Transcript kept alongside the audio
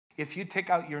If you take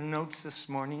out your notes this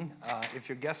morning, if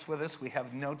you're guests with us, we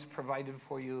have notes provided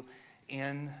for you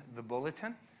in the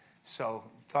bulletin. So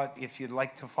thought if you'd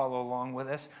like to follow along with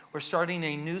us. We're starting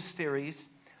a new series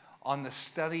on the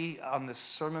study on the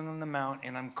Sermon on the Mount,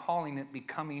 and I'm calling it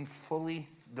Becoming Fully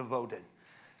Devoted.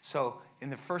 So in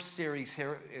the first series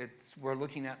here, we're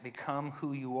looking at Become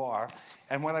Who You Are.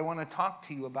 And what I want to talk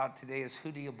to you about today is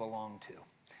who do you belong to?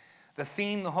 The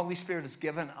theme the Holy Spirit has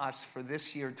given us for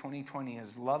this year, 2020,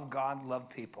 is love God, love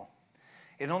people.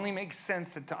 It only makes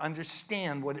sense that to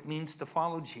understand what it means to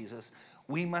follow Jesus,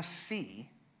 we must see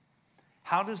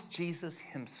how does Jesus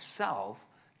himself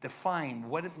define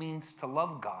what it means to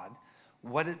love God,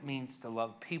 what it means to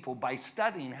love people, by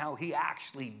studying how he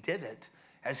actually did it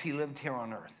as he lived here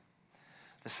on earth.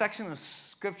 The section of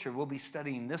scripture we'll be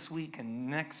studying this week and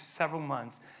next several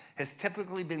months has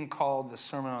typically been called the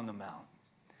Sermon on the Mount.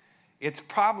 It's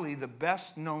probably the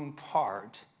best known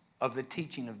part of the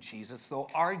teaching of Jesus, though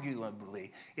arguably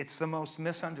it's the most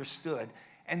misunderstood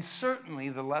and certainly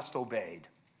the less obeyed.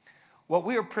 What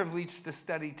we are privileged to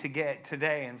study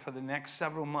today and for the next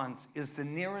several months is the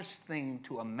nearest thing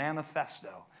to a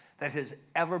manifesto that has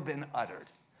ever been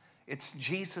uttered. It's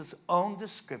Jesus' own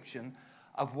description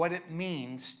of what it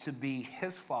means to be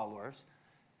his followers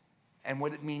and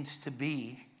what it means to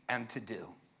be and to do.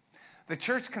 The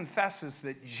church confesses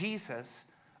that Jesus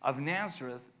of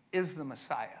Nazareth is the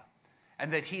Messiah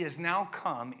and that he has now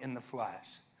come in the flesh.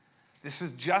 This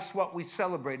is just what we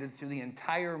celebrated through the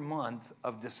entire month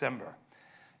of December.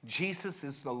 Jesus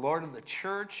is the Lord of the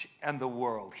church and the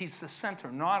world. He's the center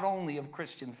not only of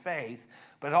Christian faith,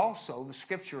 but also, the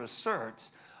scripture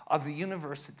asserts, of the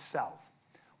universe itself,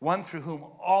 one through whom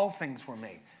all things were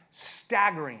made.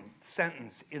 Staggering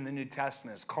sentence in the New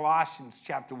Testament is Colossians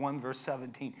chapter 1, verse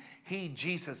 17. He,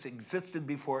 Jesus, existed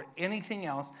before anything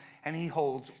else, and he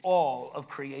holds all of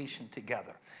creation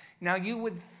together. Now, you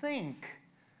would think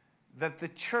that the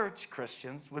church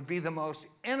Christians would be the most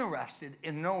interested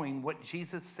in knowing what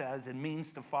Jesus says and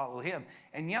means to follow him.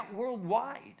 And yet,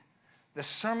 worldwide, the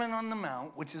Sermon on the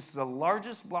Mount, which is the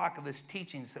largest block of his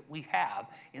teachings that we have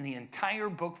in the entire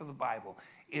book of the Bible,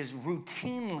 is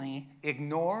routinely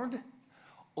ignored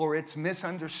or it's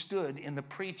misunderstood in the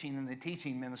preaching and the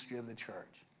teaching ministry of the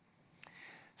church.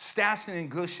 Stassen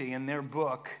and Gushee, in their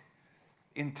book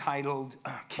entitled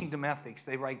Kingdom Ethics,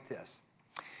 they write this: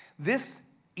 this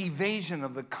evasion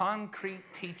of the concrete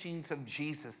teachings of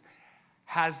Jesus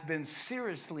has been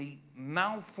seriously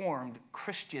malformed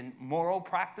Christian moral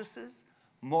practices,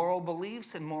 moral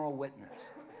beliefs, and moral witness.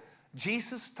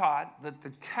 Jesus taught that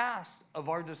the test of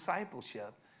our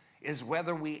discipleship is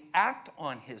whether we act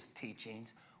on his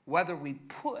teachings, whether we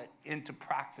put into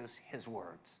practice his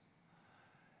words.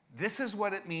 This is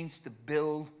what it means to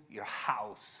build your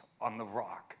house on the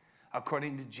rock,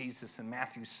 according to Jesus in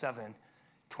Matthew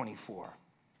 7:24.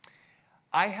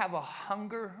 I have a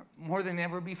hunger more than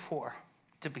ever before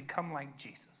to become like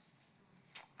Jesus.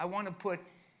 I want to put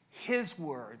his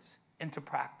words into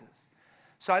practice.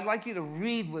 So I'd like you to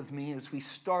read with me as we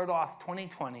start off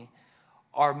 2020,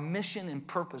 our mission and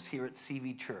purpose here at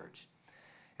CV Church.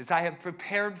 As I have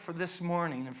prepared for this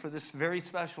morning and for this very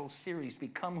special series,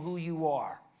 Become Who You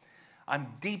Are, I'm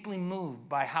deeply moved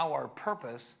by how our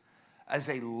purpose as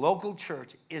a local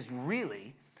church is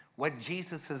really what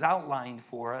Jesus has outlined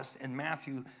for us in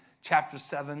Matthew chapter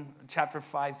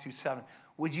 5 through 7.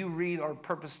 Would you read our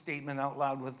purpose statement out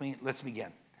loud with me? Let's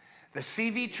begin. The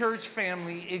CV Church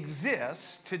family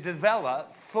exists to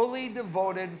develop fully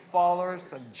devoted followers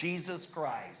of Jesus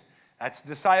Christ. That's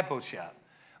discipleship.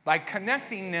 By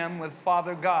connecting them with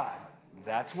Father God.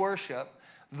 That's worship.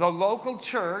 The local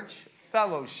church,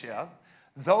 fellowship.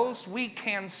 Those we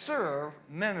can serve,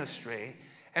 ministry.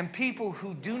 And people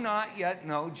who do not yet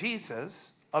know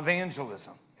Jesus,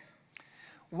 evangelism.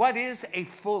 What is a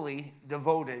fully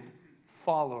devoted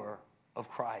follower of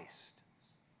Christ?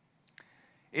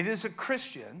 It is a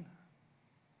Christian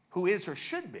who is or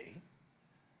should be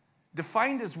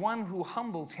defined as one who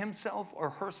humbles himself or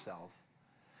herself,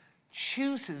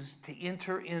 chooses to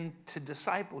enter into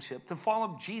discipleship, to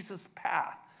follow Jesus'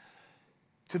 path,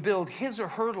 to build his or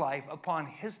her life upon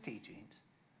his teachings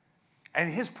and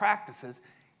his practices,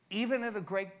 even at a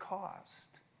great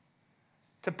cost,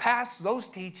 to pass those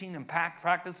teaching and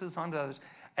practices on to others,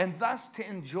 and thus to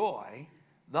enjoy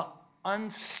the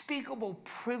unspeakable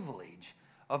privilege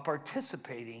of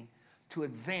participating to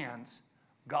advance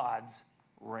God's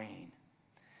reign.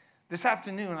 This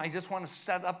afternoon, I just want to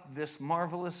set up this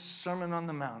marvelous Sermon on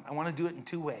the Mount. I want to do it in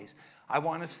two ways. I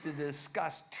want us to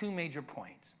discuss two major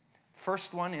points.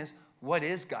 First one is, what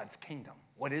is God's kingdom?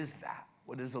 What is that?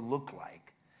 What does it look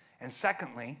like? And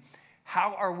secondly,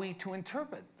 How are we to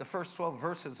interpret the first 12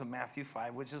 verses of Matthew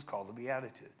 5, which is called the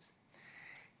Beatitudes?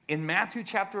 In Matthew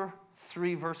chapter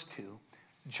 3, verse 2,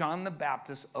 John the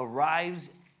Baptist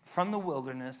arrives from the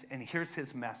wilderness, and here's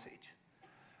his message.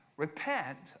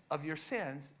 Repent of your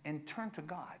sins and turn to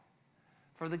God,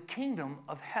 for the kingdom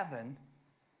of heaven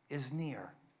is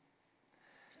near.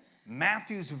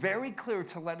 Matthew's very clear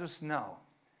to let us know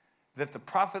that the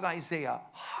prophet Isaiah,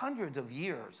 hundreds of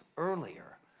years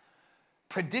earlier,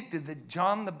 predicted that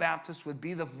John the Baptist would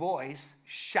be the voice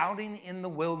shouting in the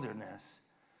wilderness,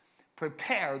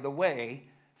 prepare the way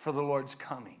for the Lord's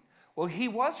coming. Well, he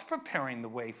was preparing the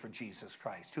way for Jesus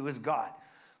Christ, who is God,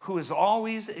 who has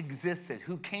always existed,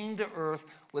 who came to earth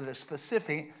with a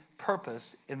specific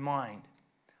purpose in mind.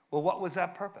 Well, what was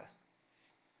that purpose?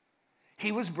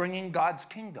 He was bringing God's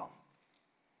kingdom,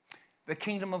 the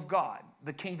kingdom of God,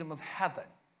 the kingdom of heaven.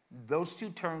 Those two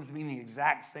terms mean the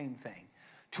exact same thing,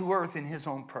 to earth in his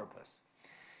own purpose.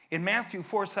 In Matthew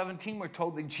 4:17, we're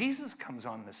told that Jesus comes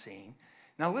on the scene.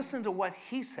 Now listen to what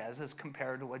he says as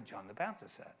compared to what John the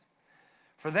Baptist says.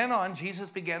 For then on, Jesus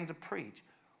began to preach,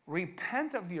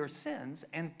 repent of your sins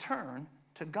and turn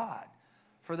to God,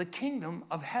 for the kingdom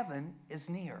of heaven is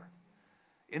near.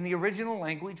 In the original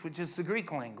language, which is the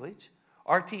Greek language,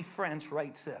 R.T. French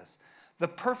writes this: the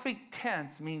perfect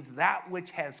tense means that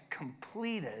which has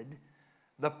completed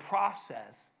the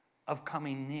process of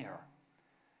coming near.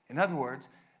 In other words,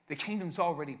 the kingdom's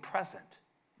already present,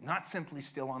 not simply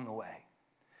still on the way.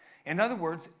 In other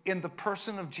words, in the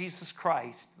person of Jesus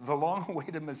Christ, the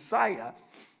long-awaited Messiah,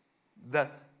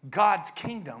 God's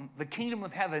kingdom, the kingdom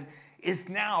of heaven, is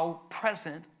now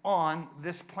present on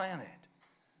this planet.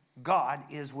 God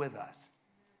is with us.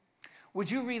 Would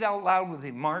you read out loud with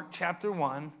me Mark chapter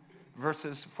 1,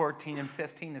 verses 14 and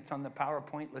 15? It's on the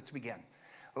PowerPoint. Let's begin.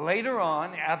 Later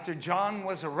on, after John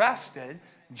was arrested,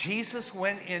 Jesus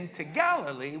went into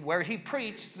Galilee where he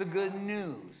preached the good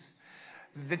news.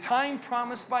 The time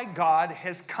promised by God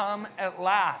has come at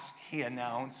last, he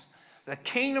announced. The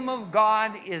kingdom of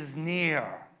God is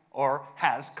near, or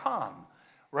has come.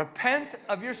 Repent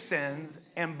of your sins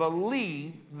and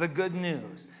believe the good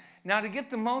news. Now, to get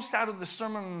the most out of the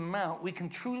Sermon on the Mount, we can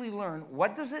truly learn,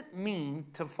 what does it mean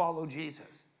to follow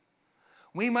Jesus?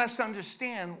 We must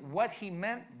understand what he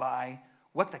meant by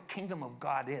what the kingdom of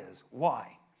God is.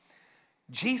 Why?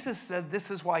 Jesus said this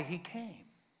is why he came.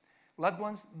 Loved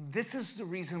ones, this is the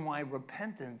reason why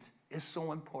repentance is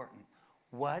so important.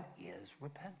 What is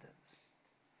repentance?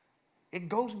 It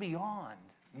goes beyond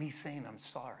me saying I'm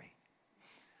sorry.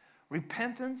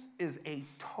 Repentance is a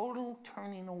total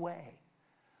turning away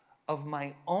of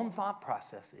my own thought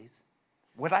processes,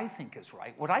 what I think is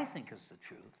right, what I think is the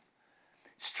truth.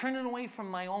 It's turning away from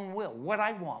my own will, what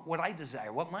I want, what I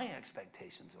desire, what my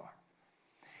expectations are.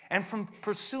 And from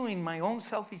pursuing my own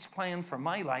selfish plan for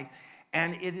my life,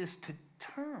 and it is to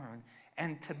turn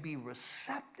and to be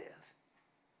receptive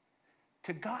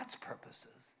to God's purposes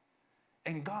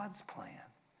and God's plan,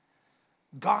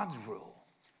 God's rule,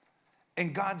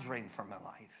 and God's reign for my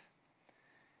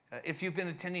life. If you've been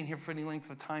attending here for any length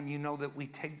of time, you know that we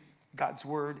take God's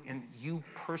word and you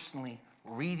personally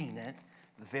reading it,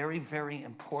 very, very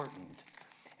important.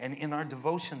 And in our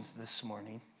devotions this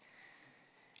morning,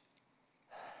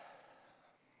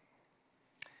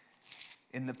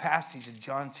 in the passage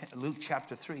of Luke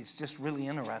chapter 3, it's just really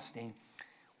interesting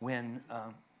when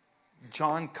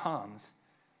John comes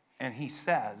and he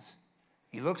says,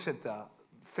 he looks at the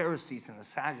Pharisees and the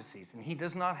Sadducees, and he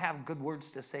does not have good words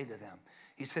to say to them.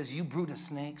 He says, you brood of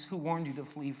snakes, who warned you to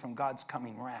flee from God's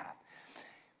coming wrath?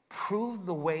 Prove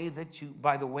the way that you,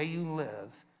 by the way you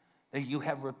live, that you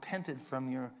have repented from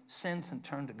your sins and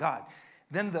turned to God.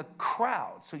 Then the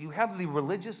crowd, so you have the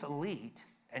religious elite,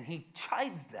 and he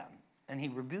chides them and he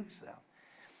rebukes them.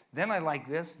 Then I like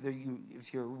this,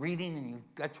 if you're reading and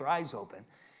you've got your eyes open,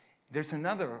 there's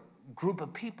another group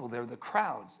of people there, the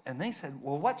crowds, and they said,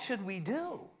 well, what should we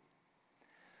do?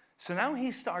 So now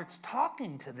he starts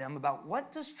talking to them about,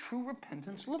 what does true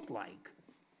repentance look like?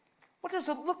 What does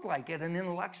it look like at an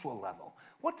intellectual level?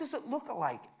 What does it look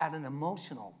like at an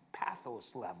emotional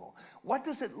pathos level? What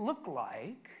does it look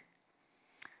like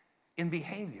in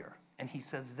behavior? And he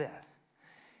says this,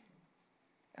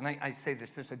 and I say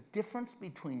this, there's a difference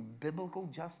between biblical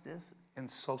justice and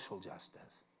social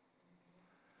justice.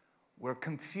 We're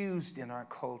confused in our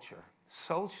culture.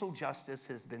 Social justice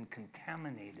has been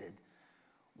contaminated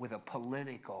with a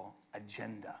political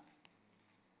agenda.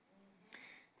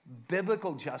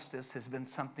 Biblical justice has been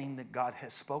something that God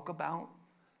has spoke about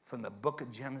from the book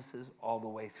of Genesis all the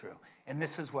way through. And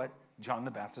this is what John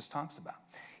the Baptist talks about.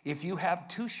 If you have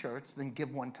 2 shirts, then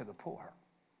give one to the poor.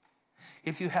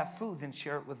 If you have food, then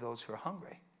share it with those who are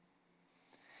hungry.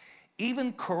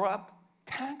 Even corrupt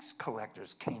tax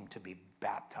collectors came to be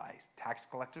baptized. Tax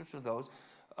collectors are those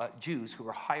Jews who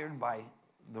were hired by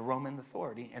the Roman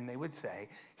authority, and they would say,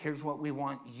 here's what we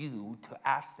want you to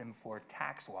ask them for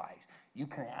tax-wise. You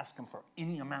can ask them for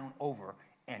any amount over,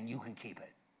 and you can keep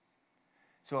it.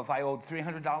 So if I owed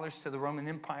 $300 to the Roman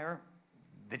Empire,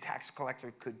 the tax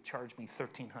collector could charge me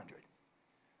 $1,300.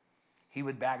 He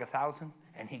would bag 1,000,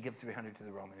 and he'd give 300 to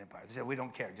the Roman Empire. He said, we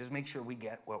don't care. Just make sure we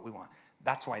get what we want.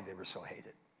 That's why they were so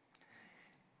hated.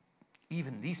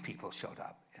 Even these people showed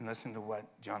up, and listen to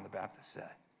what John the Baptist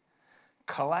said.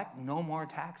 Collect no more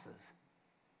taxes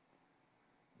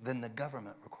than the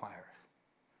government requires.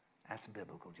 That's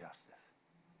biblical justice.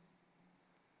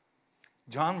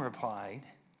 John replied,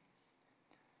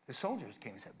 the soldiers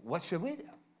came and said, what should we do?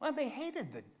 Well, they hated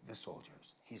the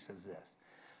soldiers. He says this,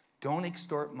 don't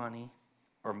extort money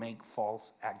or make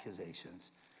false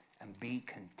accusations, and be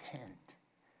content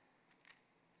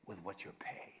with what you're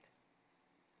paid.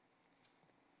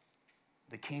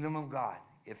 The kingdom of God,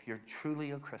 if you're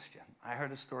truly a Christian. I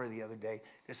heard a story the other day.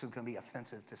 This is going to be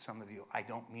offensive to some of you. I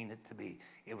don't mean it to be.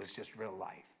 It was just real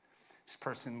life. This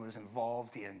person was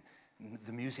involved in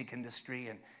the music industry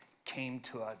and came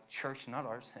to a church, not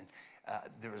ours, and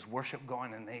there was worship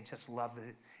going, and they just loved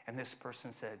it. And this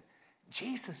person said,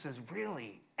 Jesus is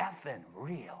really effing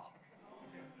real.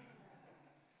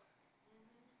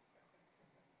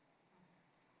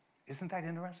 Isn't that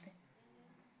interesting?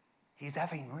 He's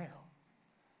effing real.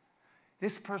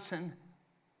 This person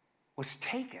was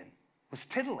taken, was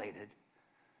titillated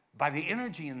by the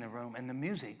energy in the room and the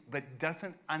music, but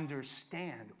doesn't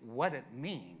understand what it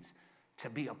means to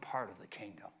be a part of the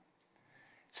kingdom.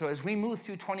 So as we move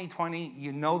through 2020,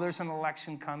 you know there's an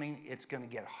election coming. It's going to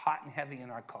get hot and heavy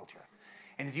in our culture.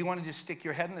 And if you want to just stick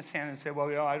your head in the sand and say,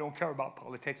 well, yeah, I don't care about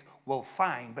politics, well,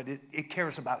 fine, but it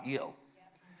cares about you. Yep.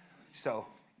 So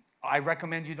I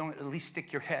recommend you don't at least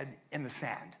stick your head in the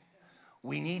sand.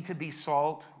 We need to be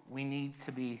salt. We need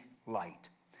to be light.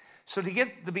 So to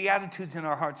get the Beatitudes in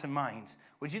our hearts and minds,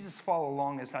 would you just follow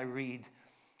along as I read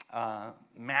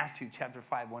Matthew chapter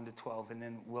 5, 1 to 12, and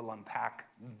then we'll unpack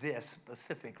this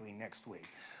specifically next week.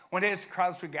 One day as the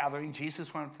crowds were gathering,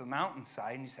 Jesus went up to the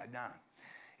mountainside and he sat down.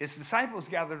 His disciples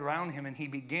gathered around him and he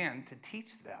began to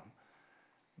teach them.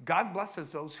 God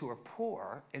blesses those who are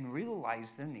poor and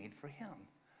realize their need for him,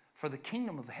 for the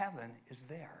kingdom of heaven is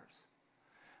theirs.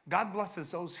 God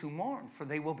blesses those who mourn, for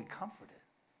they will be comforted.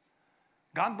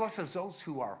 God blesses those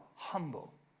who are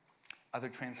humble. Other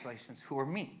translations, who are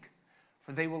meek,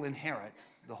 for they will inherit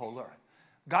the whole earth.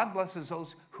 God blesses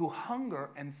those who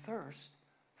hunger and thirst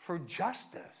for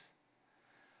justice,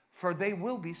 for they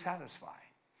will be satisfied.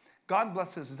 God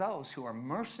blesses those who are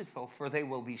merciful, for they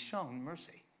will be shown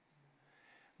mercy.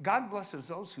 God blesses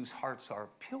those whose hearts are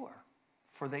pure,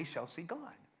 for they shall see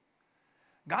God.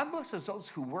 God blesses those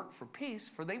who work for peace,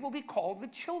 for they will be called the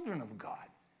children of God.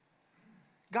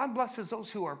 God blesses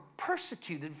those who are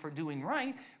persecuted for doing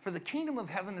right, for the kingdom of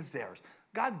heaven is theirs.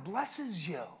 God blesses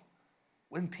you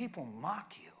when people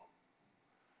mock you,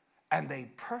 and they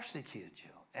persecute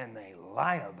you, and they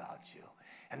lie about you,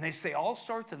 and they say all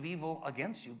sorts of evil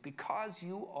against you because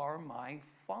you are my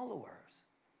followers.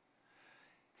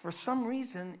 For some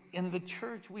reason, in the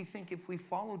church, we think if we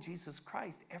follow Jesus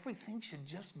Christ, everything should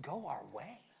just go our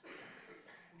way.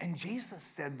 And Jesus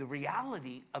said the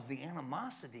reality of the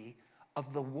animosity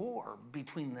of the war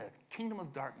between the kingdom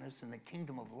of darkness and the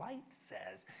kingdom of light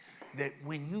says that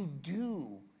when you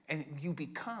do and you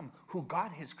become who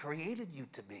God has created you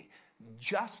to be,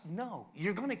 just know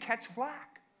you're going to catch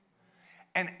flack.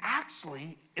 And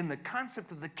actually, in the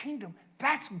concept of the kingdom,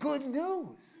 that's good news.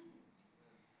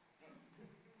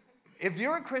 If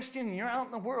you're a Christian and you're out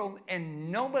in the world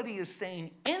and nobody is saying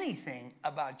anything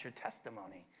about your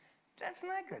testimony, that's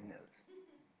not good news.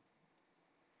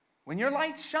 When your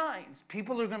light shines,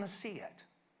 people are going to see it.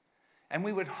 And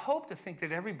we would hope to think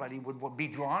that everybody would be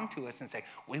drawn to us and say,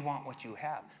 we want what you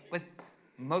have. But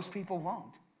most people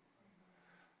won't.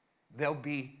 They'll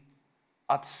be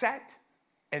upset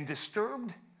and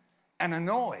disturbed and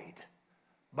annoyed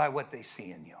by what they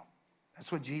see in you.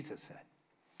 That's what Jesus said.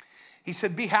 He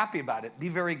said, be happy about it. Be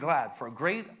very glad, for a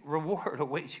great reward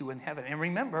awaits you in heaven. And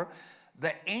remember,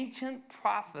 the ancient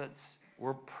prophets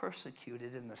were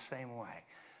persecuted in the same way.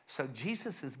 So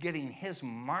Jesus is getting his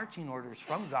marching orders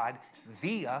from God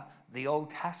via the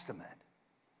Old Testament.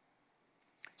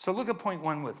 So look at point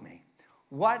 1 with me.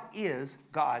 What is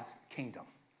God's kingdom?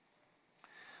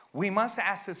 We must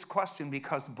ask this question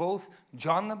because both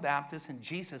John the Baptist and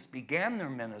Jesus began their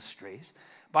ministries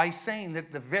by saying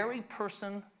that the very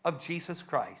person of Jesus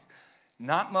Christ,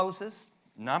 Not Moses,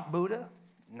 not Buddha,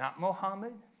 not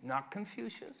Mohammed, not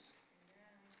Confucius,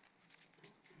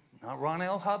 not Ron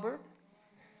L. Hubbard,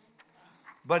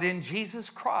 but in Jesus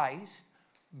Christ,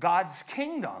 God's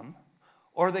kingdom,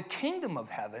 or the kingdom of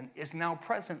heaven, is now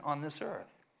present on this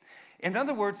earth. In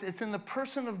other words, it's in the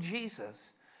person of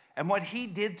Jesus, and what he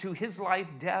did through his life,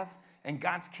 death, and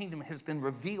God's kingdom has been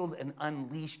revealed and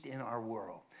unleashed in our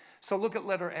world. So look at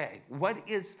letter A. What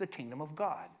is the kingdom of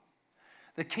God?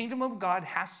 The kingdom of God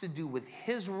has to do with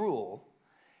his rule.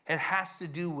 It has to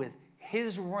do with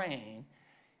his reign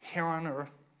here on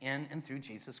earth in and through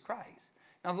Jesus Christ.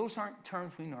 Now, those aren't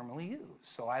terms we normally use,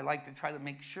 so I like to try to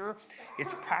make sure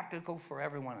it's practical for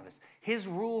every one of us. His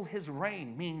rule, his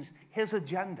reign means his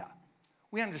agenda.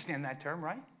 We understand that term,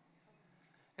 right?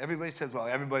 Everybody says, well,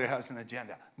 everybody has an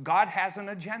agenda. God has an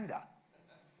agenda.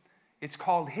 It's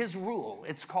called his rule.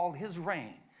 It's called his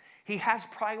reign. He has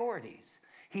priorities.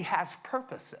 He has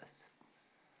purposes.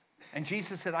 And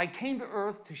Jesus said, I came to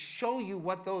earth to show you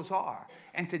what those are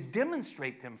and to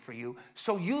demonstrate them for you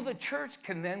so you, the church,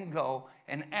 can then go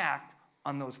and act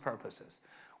on those purposes.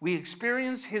 We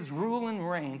experience his rule and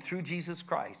reign through Jesus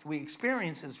Christ. We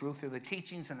experience his rule through the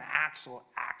teachings and actual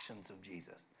actions of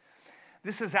Jesus.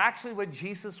 This is actually what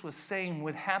Jesus was saying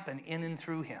would happen in and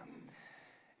through him.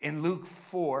 In Luke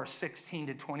 4, 16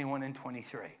 to 21 and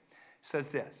 23, it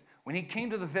says this: when he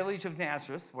came to the village of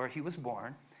Nazareth, where he was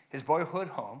born, his boyhood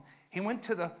home, he went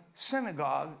to the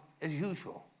synagogue as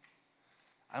usual.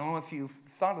 I don't know if you've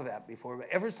thought of that before, but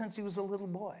ever since he was a little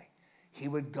boy, he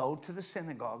would go to the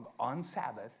synagogue on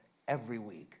Sabbath every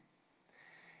week.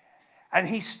 And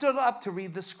he stood up to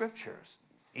read the scriptures.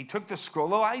 He took the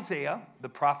scroll of Isaiah, the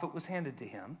prophet was handed to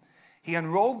him. He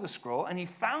unrolled the scroll and he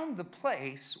found the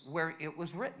place where it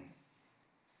was written,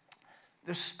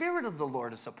 "The Spirit of the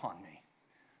Lord is upon me,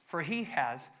 for he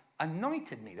has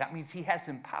anointed me." That means he has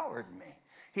empowered me.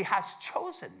 He has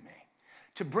chosen me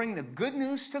to bring the good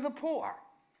news to the poor.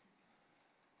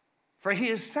 For he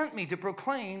has sent me to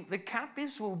proclaim that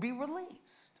captives will be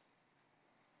released,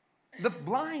 the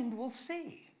blind will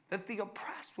see, that the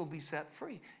oppressed will be set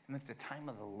free, and that the time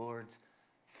of the Lord's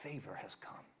favor has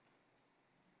come.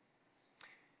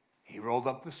 He rolled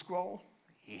up the scroll,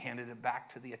 he handed it back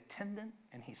to the attendant,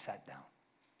 and he sat down.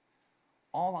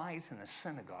 All eyes in the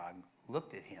synagogue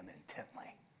looked at him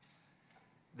intently.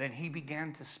 Then he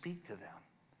began to speak to them.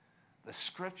 The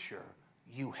scripture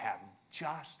you have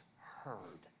just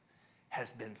heard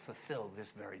has been fulfilled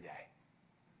this very day.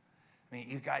 I mean,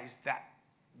 you guys,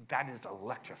 that is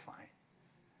electrifying.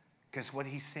 Because what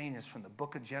he's saying is from the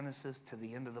book of Genesis to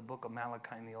the end of the book of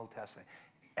Malachi in the Old Testament,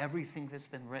 everything that's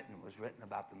been written was written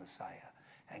about the Messiah.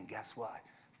 And guess what?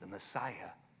 The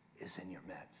Messiah is in your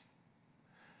midst.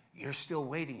 You're still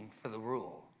waiting for the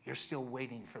rule. You're still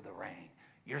waiting for the reign.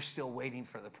 You're still waiting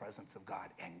for the presence of God.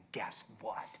 And guess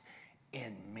what?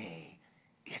 In me,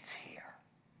 it's here.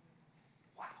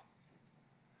 Wow.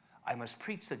 I must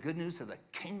preach the good news of the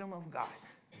kingdom of God.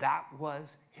 That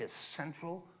was his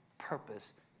central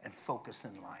purpose and focus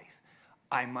in life.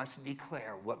 I must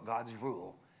declare what God's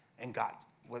rule and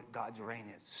what God's reign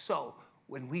is. So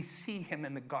when we see him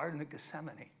in the Garden of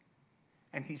Gethsemane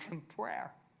and he's in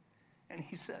prayer and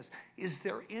he says, is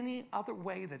there any other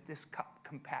way that this cup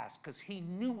can pass? Because he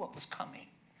knew what was coming.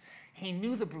 He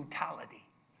knew the brutality.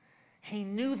 He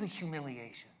knew the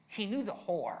humiliation. He knew the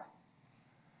horror.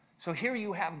 So here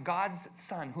you have God's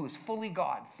son who is fully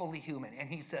God, fully human. And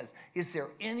he says, is there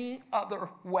any other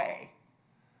way?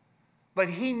 But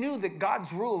he knew that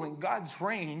God's rule and God's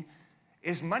reign,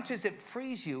 as much as it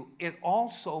frees you, it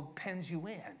also pens you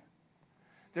in.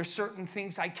 There's certain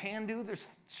things I can do. There's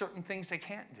certain things I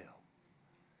can't do.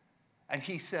 And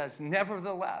he says,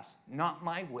 nevertheless, not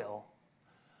my will,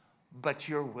 but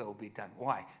your will be done.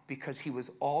 Why? Because he was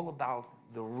all about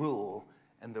the rule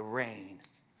and the reign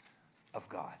of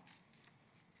God.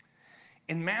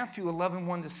 In Matthew 11,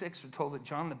 1-6, we're told that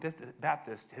John the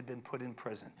Baptist had been put in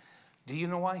prison. Do you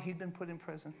know why he'd been put in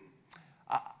prison?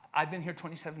 I've been here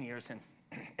 27 years, and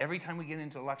every time we get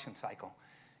into election cycle,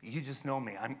 you just know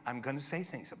me. I'm going to say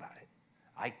things about it.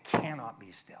 I cannot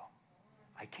be still.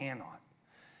 I cannot.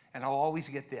 And I'll always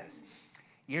get this.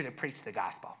 You're to preach the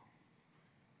gospel.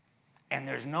 And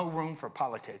there's no room for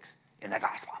politics in the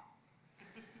gospel.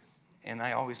 And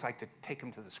I always like to take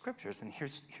them to the scriptures, and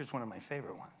here's one of my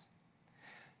favorite ones.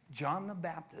 John the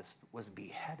Baptist was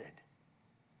beheaded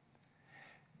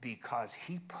because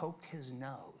he poked his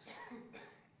nose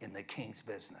in the king's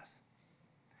business.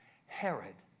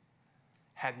 Herod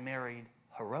had married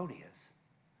Herodias,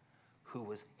 who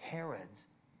was Herod's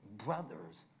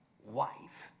brother's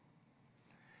wife,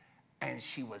 and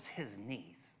she was his niece.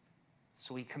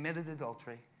 So he committed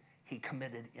adultery. he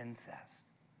committed incest.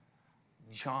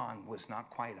 John was not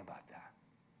quiet about that.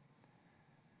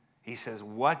 He says,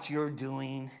 what you're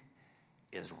doing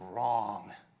is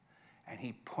wrong. And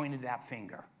he pointed that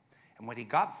finger. And what he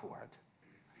got for it,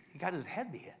 he got his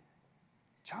head beat,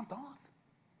 chopped off.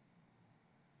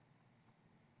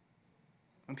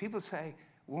 When people say,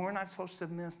 well, we're not supposed to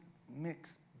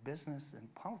mix business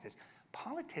and politics.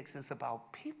 Politics is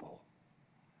about people.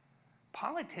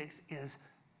 Politics is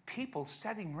people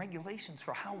setting regulations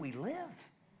for how we live.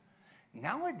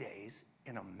 Nowadays,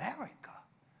 in America,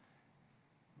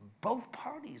 both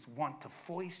parties want to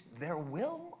foist their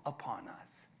will upon us.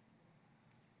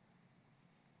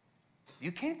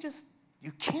 You can't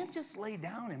just lay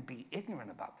down and be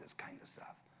ignorant about this kind of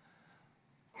stuff.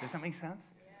 Does that make sense?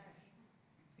 Yes.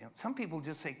 You know, some people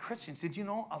just say Christians. Did you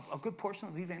know a good portion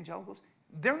of evangelicals,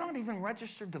 they're not even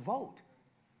registered to vote.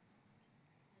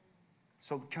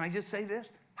 So can I just say this?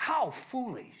 How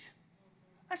foolish.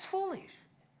 That's foolish.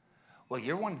 Well,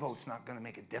 your one vote's not going to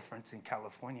make a difference in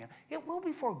California. It will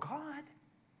before God.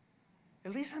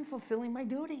 At least I'm fulfilling my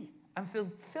duty. I'm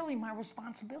fulfilling my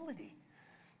responsibility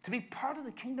to be part of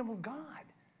the kingdom of God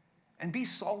and be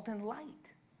salt and light.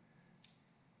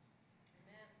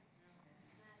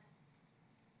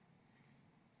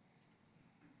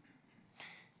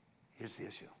 Here's the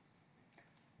issue.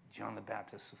 John the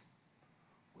Baptist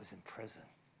was in prison.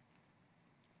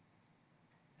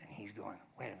 And he's going,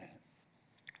 wait a minute.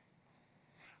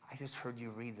 I just heard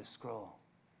you read the scroll.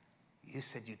 You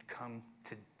said you'd come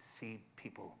to see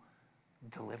people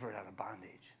delivered out of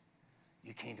bondage.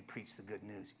 You came to preach the good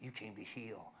news. You came to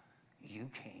heal. You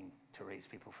came to raise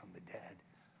people from the dead.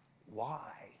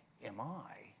 Why am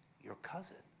I your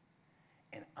cousin?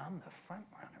 And I'm the front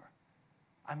runner.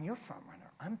 I'm your front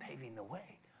runner. I'm paving the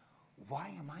way.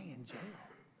 Why am I in jail?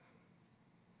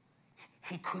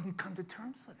 He couldn't come to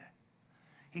terms with it.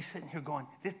 He's sitting here going,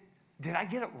 did I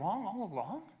get it wrong all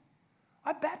along?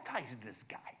 I baptized this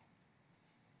guy.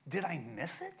 Did I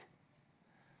miss it?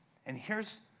 And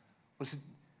here's was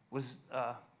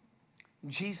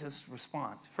Jesus'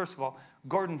 response. First of all,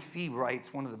 Gordon Fee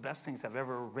writes one of the best things I've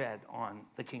ever read on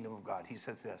the kingdom of God. He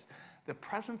says this: the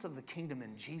presence of the kingdom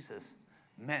in Jesus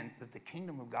meant that the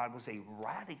kingdom of God was a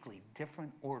radically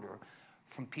different order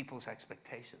from people's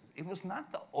expectations. It was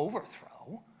not the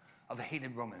overthrow of a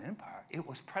hated Roman Empire. It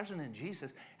was present in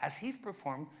Jesus as he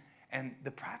performed and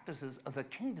the practices of the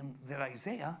kingdom that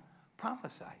Isaiah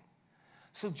prophesied.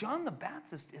 So John the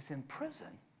Baptist is in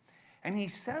prison, and he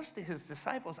says to his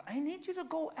disciples, I need you to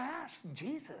go ask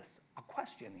Jesus a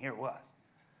question. Here it was.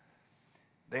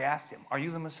 They asked him, are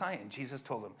you the Messiah? And Jesus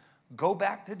told them, go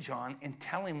back to John and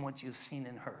tell him what you've seen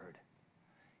and heard.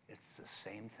 It's the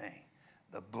same thing.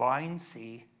 The blind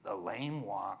see, the lame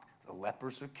walk, the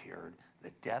lepers are cured,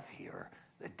 the deaf hear,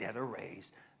 the dead are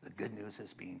raised, the good news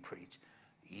is being preached.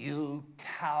 You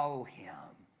tell him.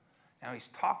 Now he's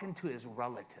talking to his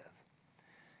relative,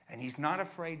 and he's not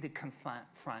afraid to confront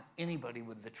anybody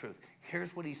with the truth.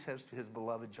 Here's what he says to his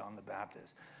beloved John the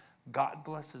Baptist. God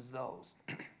blesses those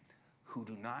who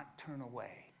do not turn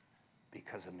away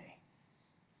because of me.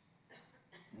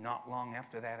 Not long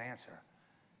after that answer,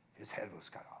 his head was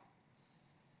cut off.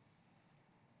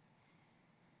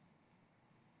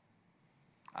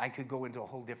 I could go into a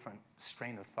whole different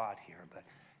strain of thought here, but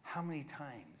how many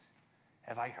times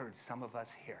have I heard some of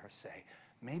us here say,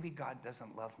 maybe God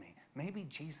doesn't love me. Maybe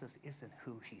Jesus isn't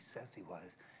who he says he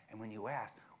was. And when you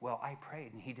ask, well, I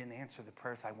prayed and he didn't answer the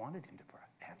prayers I wanted him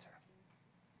to answer.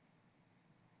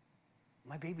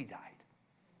 My baby died.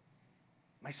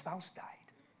 My spouse died.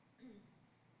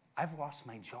 I've lost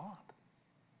my job.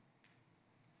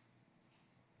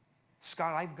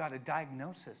 Scott, I've got a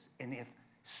diagnosis, and if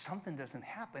something doesn't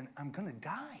happen, I'm going to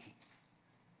die.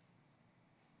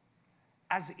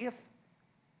 As if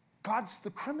God's the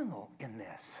criminal in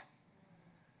this.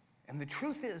 And the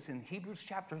truth is, in Hebrews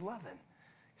chapter 11,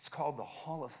 it's called the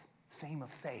Hall of Fame of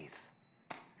Faith.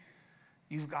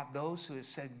 You've got those who have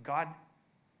said God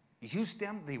used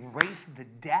them, they raised the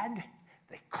dead,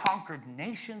 they conquered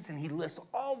nations, and he lists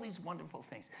all these wonderful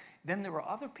things. Then there were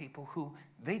other people who,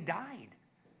 they died.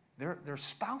 Their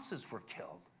spouses were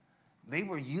killed. They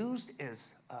were used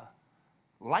as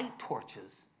light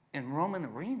torches in Roman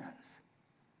arenas.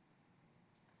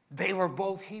 They were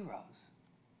both heroes.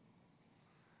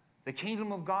 The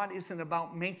kingdom of God isn't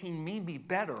about making me be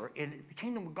better. The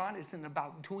kingdom of God isn't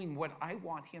about doing what I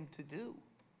want him to do.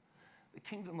 The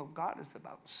kingdom of God is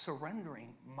about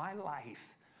surrendering my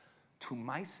life to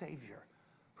my Savior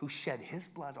who shed his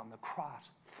blood on the cross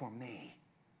for me.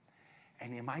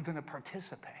 And am I going to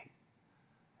participate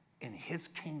in his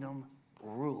kingdom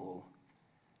rule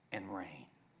and reign?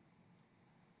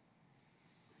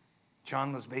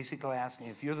 John was basically asking,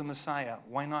 if you're the Messiah,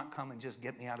 why not come and just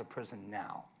get me out of prison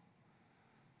now?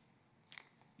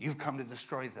 You've come to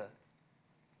destroy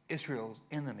Israel's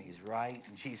enemies, right?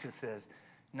 And Jesus says,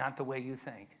 not the way you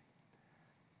think.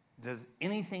 Does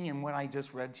anything in what I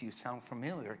just read to you sound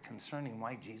familiar concerning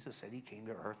why Jesus said he came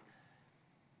to earth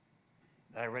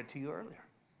that I read to you earlier?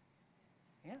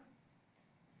 Yeah.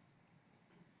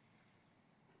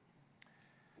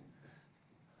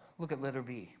 Look at letter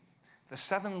B. The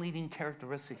 7 leading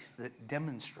characteristics that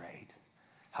demonstrate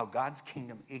how God's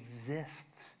kingdom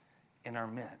exists in our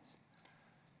midst.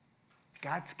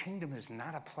 God's kingdom is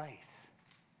not a place,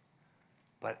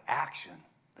 but action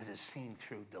that is seen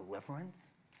through deliverance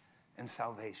and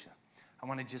salvation. I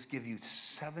want to just give you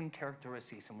 7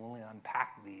 characteristics, and we'll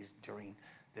unpack these during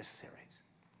this series.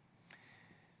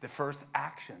 The first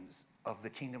actions of the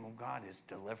kingdom of God is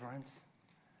deliverance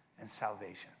and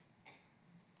salvation.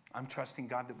 I'm trusting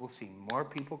God that we'll see more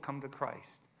people come to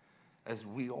Christ as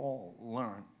we all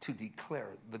learn to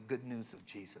declare the good news of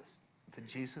Jesus. That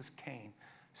Jesus came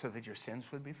so that your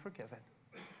sins would be forgiven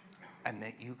and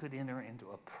that you could enter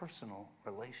into a personal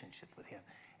relationship with him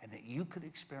and that you could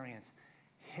experience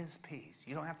his peace.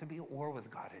 You don't have to be at war with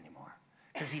God anymore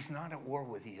because he's not at war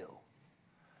with you.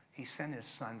 He sent his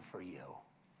son for you.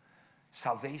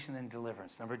 Salvation and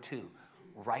deliverance. Number 2,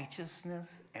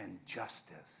 righteousness and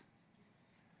justice.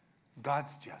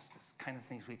 God's justice, kind of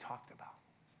things we talked about.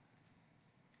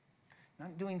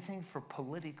 Not doing things for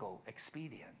political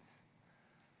expedience,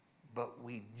 but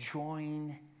we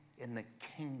join in the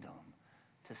kingdom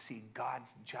to see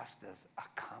God's justice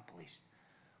accomplished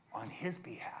on his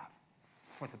behalf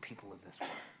for the people of this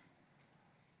world.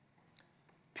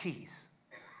 Peace.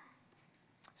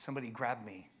 Somebody grabbed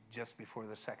me just before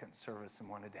the second service and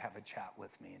wanted to have a chat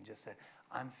with me and just said,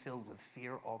 I'm filled with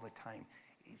fear all the time.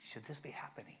 Should this be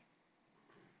happening?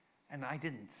 And I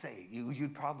didn't say, you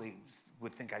probably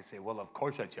would think I say, well, of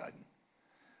course I shouldn't.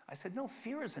 I said, no,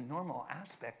 fear is a normal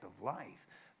aspect of life.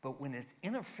 But when it's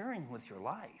interfering with your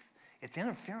life, it's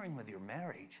interfering with your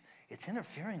marriage, it's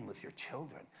interfering with your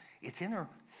children, it's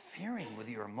interfering with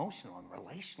your emotional and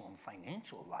relational and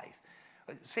financial life.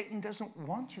 Satan doesn't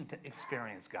want you to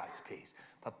experience God's peace.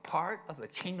 But part of the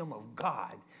kingdom of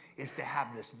God is to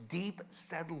have this deep,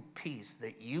 settled peace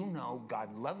that you know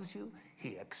God loves you,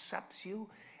 he accepts you,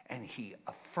 and he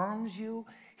affirms you.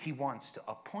 He wants to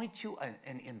appoint you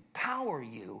and empower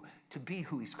you to be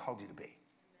who he's called you to be. Amen.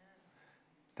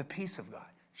 The peace of God,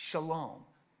 shalom,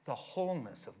 the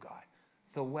wholeness of God,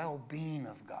 the well-being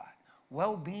of God.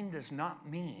 Well-being does not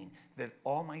mean that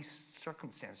all my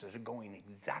circumstances are going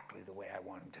exactly the way I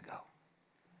want them to go.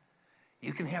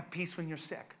 You can have peace when you're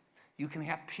sick. You can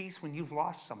have peace when you've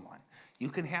lost someone. You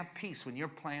can have peace when your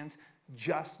plans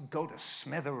just go to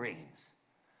smithereens.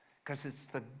 Because it's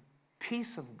the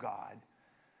peace of God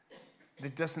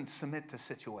that doesn't submit to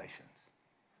situations.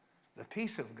 The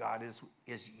peace of God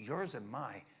is yours and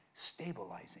my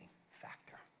stabilizing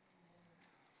factor.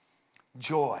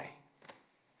 Joy.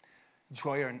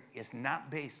 Joy is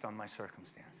not based on my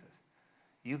circumstances.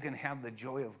 You can have the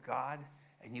joy of God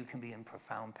and you can be in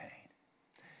profound pain.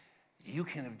 You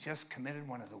can have just committed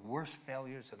one of the worst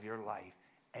failures of your life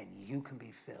and you can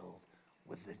be filled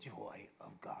with the joy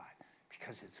of God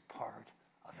because it's part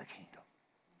of the kingdom.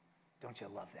 Don't you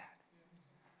love that?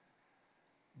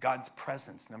 God's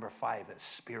presence, number 5, is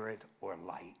spirit or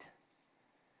light.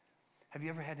 Have you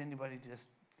ever had anybody just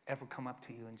ever come up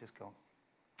to you and just go,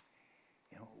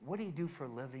 you know, what do you do for a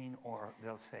living? Or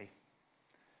they'll say,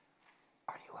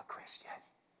 are you a Christian?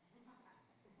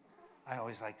 I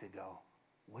always like to go,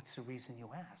 what's the reason you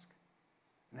ask?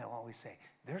 And they'll always say,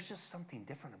 there's just something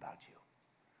different about you.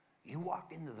 You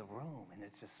walk into the room and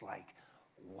it's just like,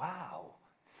 wow,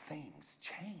 things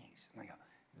change. And I go,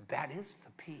 that is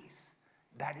the peace.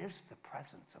 That is the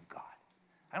presence of God.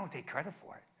 I don't take credit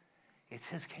for it. It's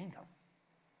his kingdom.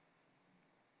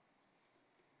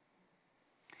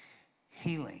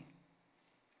 Healing.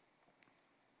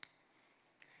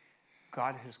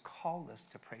 God has called us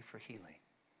to pray for healing.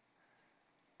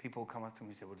 People come up to me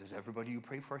and say, well, does everybody you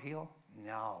pray for heal?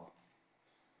 No.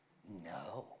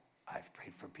 I've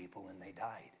prayed for people and they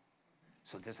died.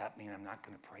 So does that mean I'm not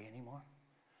going to pray anymore?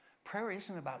 Prayer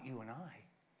isn't about you and I.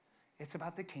 It's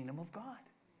about the kingdom of God.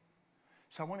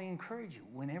 So I want to encourage you,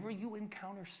 whenever you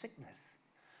encounter sickness,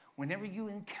 whenever you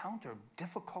encounter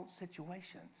difficult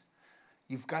situations,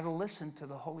 you've got to listen to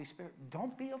the Holy Spirit.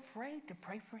 Don't be afraid to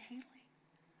pray for healing.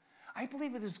 I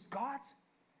believe it is God's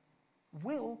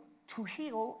will to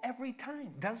heal every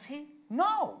time. Does he?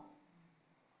 No.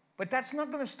 But that's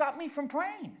not going to stop me from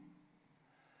praying.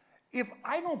 If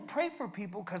I don't pray for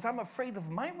people because I'm afraid of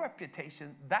my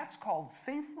reputation, that's called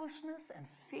faithlessness and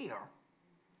fear.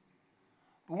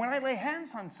 But when I lay hands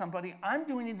on somebody, I'm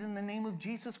doing it in the name of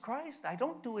Jesus Christ. I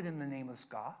don't do it in the name of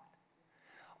Scott.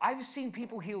 I've seen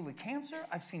people healed of cancer.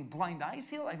 I've seen blind eyes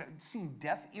healed. I've seen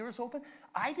deaf ears open.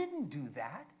 I didn't do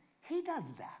that. He does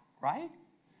that, right?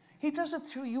 He does it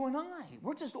through you and I.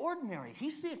 We're just ordinary.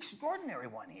 He's the extraordinary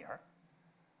one here.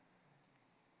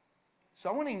 So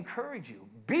I want to encourage you,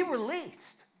 be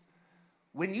released.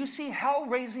 When you see hell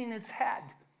raising its head,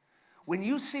 when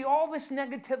you see all this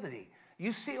negativity,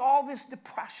 you see all this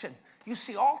depression, you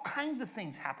see all kinds of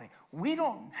things happening, we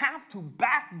don't have to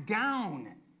back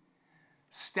down.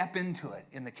 Step into it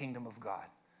in the kingdom of God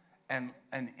and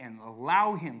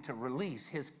allow him to release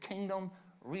his kingdom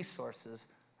resources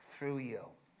through you.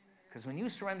 Because when you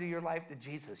surrender your life to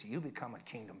Jesus, you become a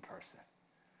kingdom person.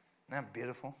 Isn't that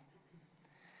beautiful?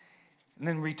 And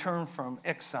then return from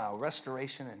exile,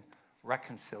 restoration, and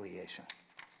reconciliation.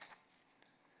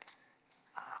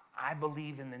 I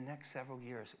believe in the next several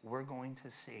years, we're going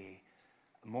to see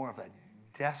more of a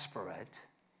desperate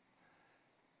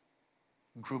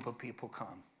group of people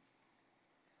come.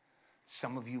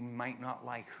 Some of you might not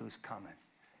like who's coming.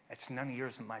 It's none of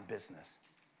yours and my business.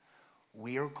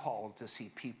 We are called to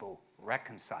see people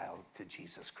reconciled to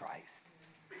Jesus Christ.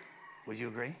 Would you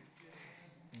agree?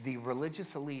 The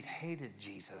religious elite hated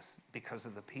Jesus because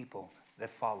of the people that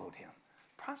followed him.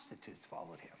 Prostitutes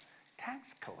followed him.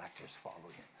 Tax collectors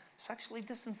followed him. Sexually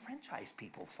disenfranchised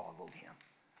people followed him.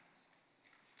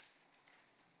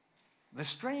 The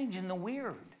strange and the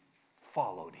weird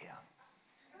followed him.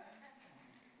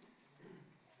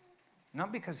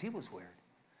 Not because he was weird.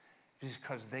 It's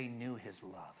because they knew his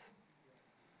love.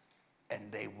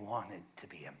 And they wanted to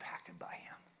be impacted by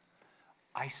him.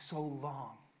 I so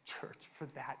long, church, for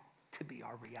that to be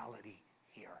our reality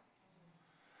here.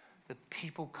 The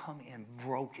people come in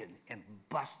broken and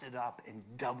busted up and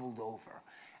doubled over.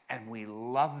 And we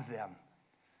love them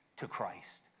to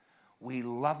Christ. We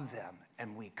love them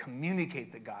and we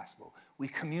communicate the gospel. We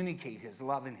communicate his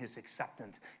love and his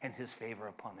acceptance and his favor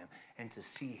upon them. And to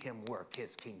see him work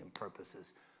his kingdom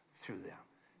purposes through them.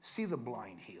 See the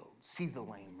blind healed. See the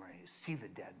lame raised. See the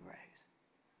dead raised.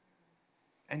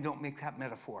 And don't make that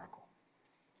metaphorical.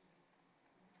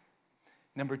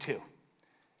 Number 2,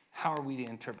 how are we to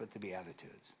interpret the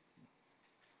Beatitudes?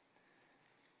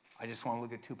 I just want to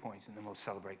look at 2 points and then we'll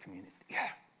celebrate communion. Yeah.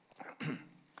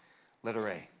 Letter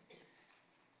A.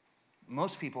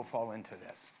 Most people fall into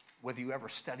this, whether you ever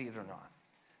study it or not.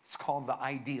 It's called the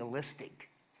idealistic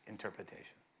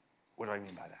interpretation. What do I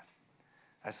mean by that?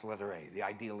 That's letter A, the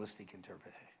idealistic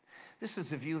interpretation. This is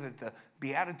the view that the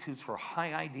Beatitudes were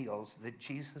high ideals that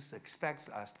Jesus expects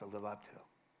us to live up to.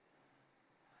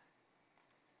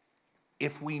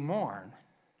 If we mourn,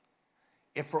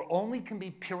 if we only can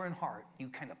be pure in heart, you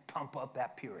kind of pump up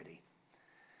that purity.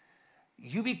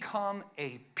 You become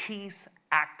a peace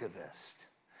activist,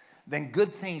 then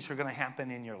good things are going to happen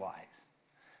in your life.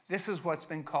 This is what's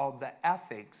been called the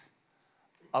ethics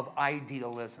of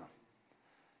idealism.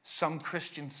 Some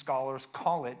Christian scholars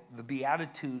call it the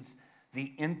Beatitudes,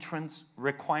 the entrance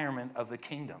requirement of the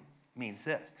kingdom. Means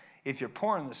this: if you're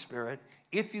poor in the spirit,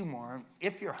 if you mourn,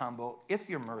 if you're humble, if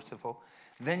you're merciful,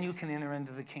 then you can enter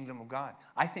into the kingdom of God.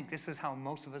 I think this is how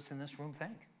most of us in this room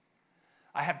think.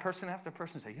 I had person after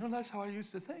person say, that's how I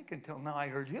used to think until now I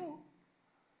heard you.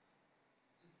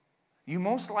 You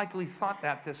most likely thought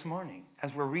that this morning.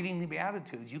 As we're reading the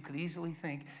Beatitudes, you could easily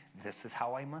think, this is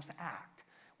how I must act.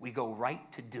 We go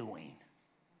right to doing.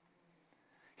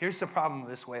 Here's the problem with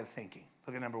this way of thinking.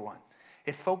 Look at number 1.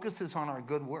 It focuses on our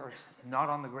good works, not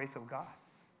on the grace of God.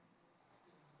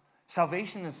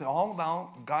 Salvation is all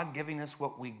about God giving us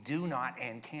what we do not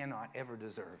and cannot ever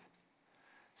deserve.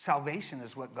 Salvation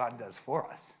is what God does for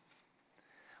us.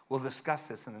 We'll discuss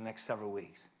this in the next several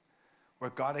weeks, where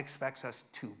God expects us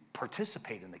to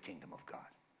participate in the kingdom of God.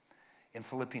 In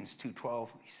Philippians 2:12,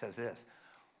 he says this: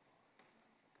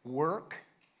 work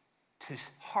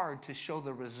hard to show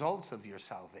the results of your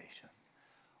salvation,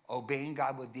 obeying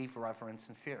God with deep reverence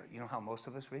and fear. You know how most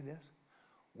of us read this?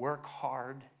 Work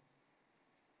hard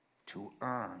to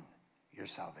earn your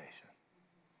salvation.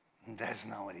 That's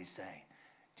not what he's saying.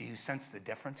 Do you sense the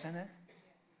difference in it?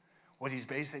 What he's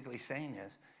basically saying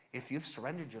is, if you've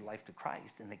surrendered your life to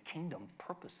Christ and the kingdom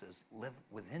purposes live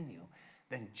within you,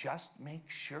 then just make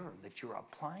sure that you're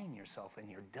applying yourself and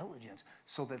your diligence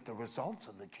so that the results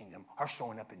of the kingdom are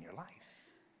showing up in your life.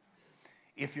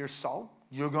 If you're salt,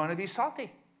 you're going to be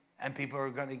salty, and people are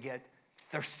going to get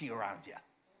thirsty around you.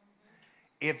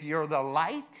 If you're the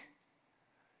light,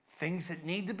 Things that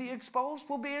need to be exposed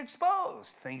will be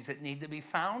exposed. Things that need to be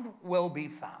found will be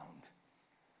found.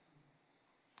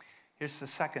 Here's the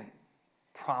second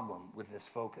problem with this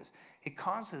focus. It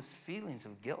causes feelings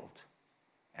of guilt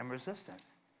and resistance.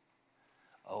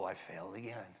 Oh, I failed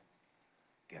again.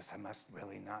 Guess I must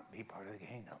really not be part of the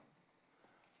kingdom.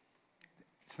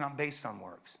 It's not based on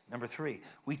works. Number 3,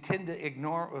 we tend to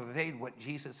ignore or evade what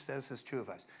Jesus says is true of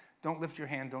us. Don't lift your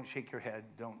hand, don't shake your head,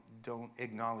 don't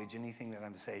acknowledge anything that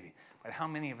I'm saying. But how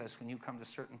many of us, when you come to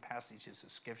certain passages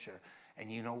of Scripture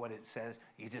and you know what it says,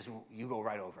 you go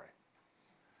right over it?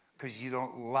 Because you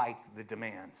don't like the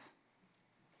demands.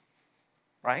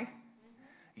 Right?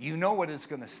 You know what it's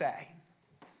going to say.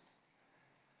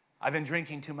 I've been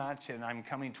drinking too much and I'm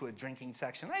coming to a drinking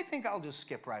section. I think I'll just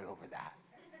skip right over that.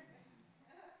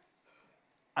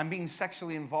 I'm being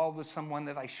sexually involved with someone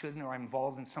that I shouldn't, or I'm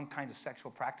involved in some kind of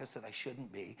sexual practice that I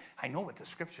shouldn't be. I know what the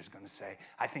Scripture's going to say.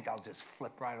 I think I'll just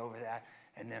flip right over that,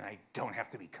 and then I don't have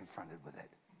to be confronted with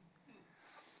it.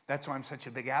 That's why I'm such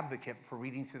a big advocate for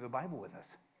reading through the Bible with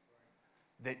us.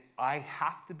 That I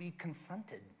have to be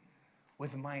confronted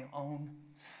with my own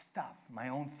stuff, my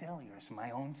own failures,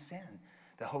 my own sin.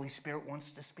 The Holy Spirit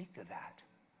wants to speak to that.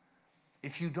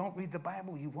 If you don't read the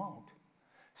Bible, you won't.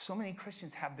 So many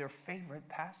Christians have their favorite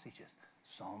passages.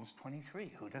 Psalms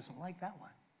 23. Who doesn't like that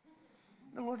one?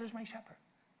 The Lord is my shepherd.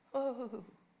 Oh.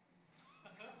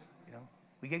 You know,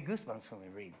 we get goosebumps when we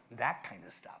read that kind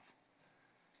of stuff.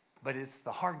 But it's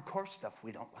the hardcore stuff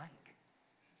we don't like.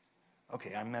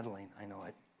 Okay, I'm meddling. I know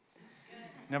it.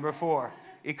 Number 4,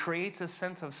 it creates a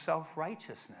sense of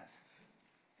self-righteousness.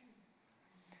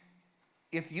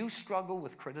 If you struggle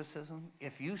with criticism,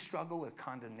 if you struggle with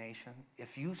condemnation,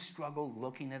 if you struggle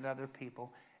looking at other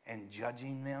people and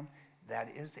judging them,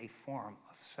 that is a form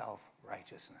of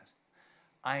self-righteousness.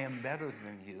 I am better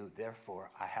than you, therefore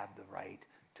I have the right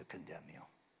to condemn you.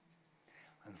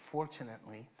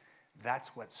 Unfortunately, that's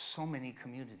what so many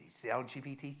communities, the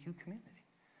LGBTQ community,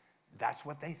 that's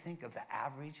what they think of the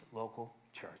average local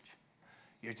church.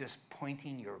 You're just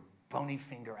pointing your bony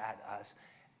finger at us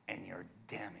and you're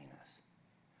damning us.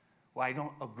 Well, I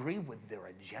don't agree with their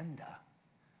agenda.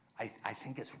 I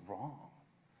think it's wrong.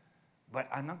 But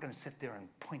I'm not going to sit there and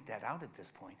point that out at this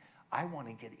point. I want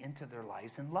to get into their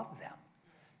lives and love them,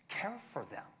 care for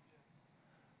them.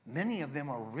 Many of them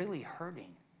are really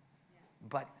hurting,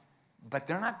 but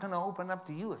they're not going to open up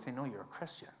to you if they know you're a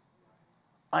Christian,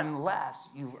 unless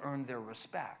you've earned their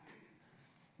respect.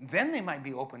 Then they might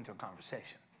be open to a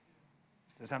conversation.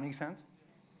 Does that make sense?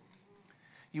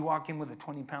 You walk in with a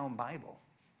 20-pound Bible.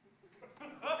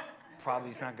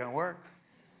 Probably it's not going to work.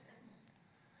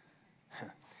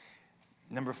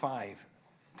 Number 5,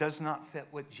 does not fit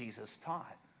what Jesus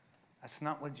taught. That's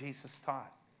not what Jesus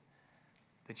taught,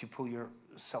 that you pull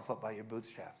yourself up by your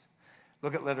bootstraps.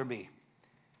 Look at letter B.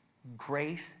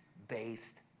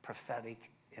 Grace-based prophetic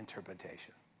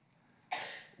interpretation.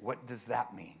 What does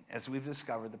that mean? As we've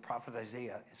discovered, the prophet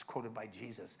Isaiah is quoted by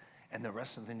Jesus and the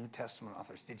rest of the New Testament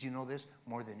authors. Did you know this?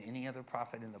 More than any other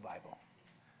prophet in the Bible.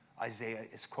 Isaiah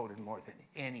is quoted more than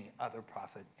any other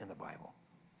prophet in the Bible.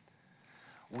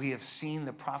 We have seen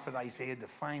the prophet Isaiah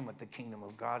define what the kingdom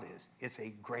of God is. It's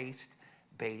a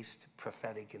grace-based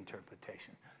prophetic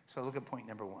interpretation. So look at point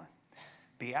number 1.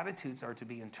 Beatitudes are to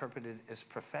be interpreted as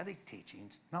prophetic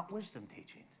teachings, not wisdom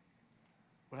teachings.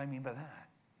 What do I mean by that?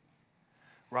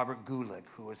 Robert Gulick,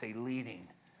 who was a leading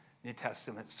New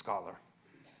Testament scholar,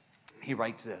 he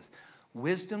writes this: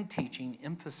 wisdom teaching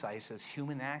emphasizes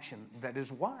human action that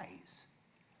is wise.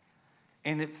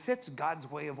 And it fits God's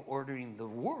way of ordering the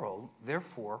world,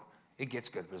 therefore it gets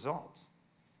good results.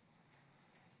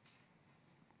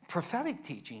 Prophetic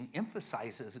teaching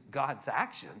emphasizes God's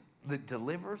action that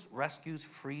delivers, rescues,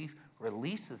 frees,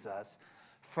 releases us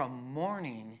from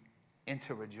mourning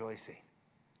into rejoicing.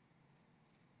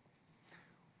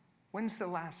 When's the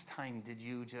last time did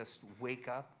you just wake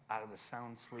up out of a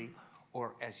sound sleep,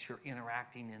 or as you're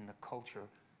interacting in the culture,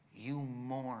 you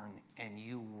mourn and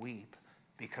you weep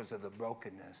because of the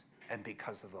brokenness and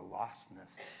because of the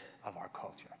lostness of our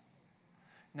culture?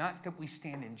 Not that we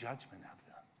stand in judgment of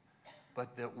them,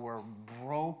 but that we're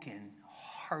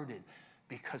broken-hearted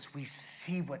because we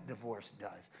see what divorce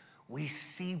does. We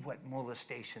see what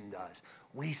molestation does.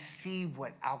 We see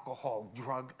what alcohol,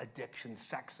 drug addiction,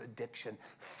 sex addiction,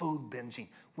 food binging,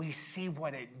 we see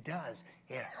what it does.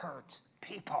 It hurts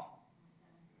people.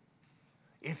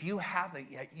 If you haven't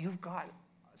yet, you've got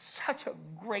such a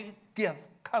great gift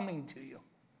coming to you.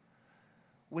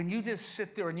 When you just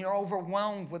sit there and you're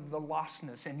overwhelmed with the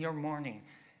lostness and you're mourning,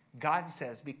 God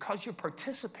says, because you're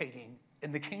participating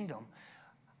in the kingdom,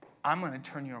 I'm going to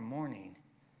turn your mourning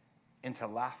into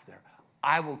laughter.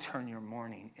 I will turn your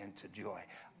mourning into joy.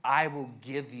 I will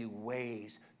give you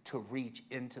ways to reach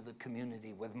into the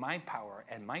community with my power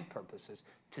and my purposes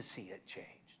to see it changed.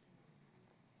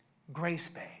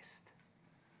 Grace-based,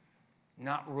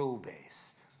 not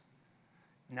rule-based,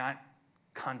 not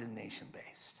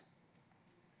condemnation-based.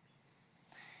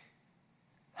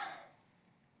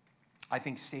 I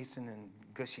think Stason and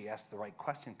Gushy asked the right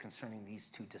question concerning these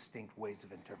two distinct ways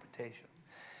of interpretation.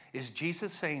 Is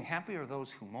Jesus saying, happy are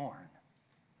those who mourn?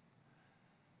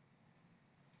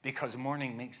 Because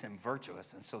mourning makes them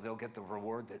virtuous, and so they'll get the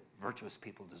reward that virtuous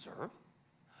people deserve?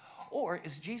 Or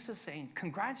is Jesus saying,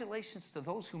 congratulations to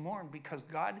those who mourn because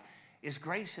God is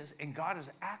gracious and God is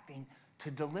acting to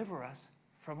deliver us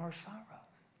from our sorrows?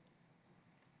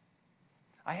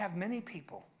 I have many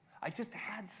people. I just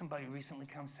had somebody recently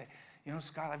come say, you know,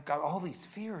 Scott, I've got all these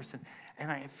fears,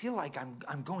 and I feel like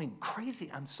I'm going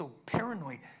crazy. I'm so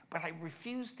paranoid, but I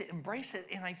refuse to embrace it,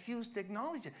 and I refuse to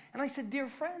acknowledge it. And I said, dear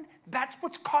friend, that's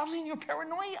what's causing your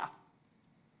paranoia.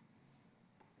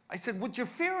 I said, what you're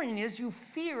fearing is you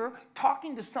fear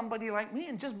talking to somebody like me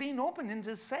and just being open and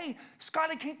just saying, Scott,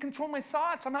 I can't control my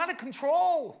thoughts. I'm out of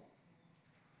control.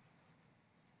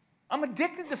 I'm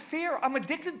addicted to fear. I'm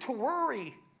addicted to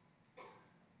worry.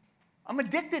 I'm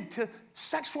addicted to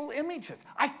sexual images.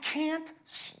 I can't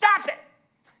stop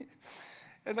it.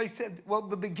 And I said, well,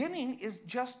 the beginning is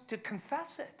just to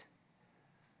confess it.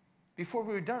 Before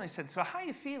we were done, I said, so how are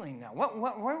you feeling now?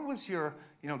 Where was your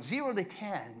 0 to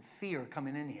 10 fear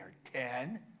coming in here?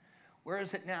 10. Where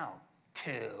is it now?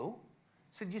 2. I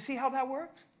said, you see how that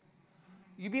works?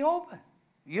 You be open.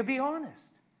 You be honest.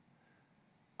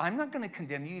 I'm not going to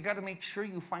condemn you. You got to make sure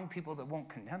you find people that won't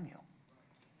condemn you.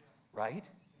 Right?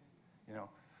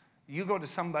 You go to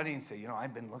somebody and say,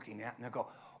 I've been looking at, and they'll go,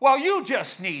 well, you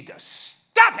just need to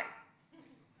stop it.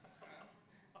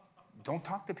 Don't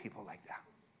talk to people like that.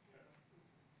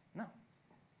 No.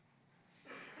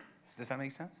 Does that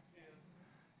make sense?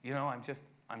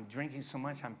 I'm drinking so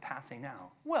much, I'm passing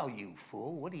out. Well, you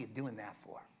fool, what are you doing that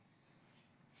for?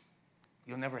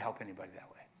 You'll never help anybody that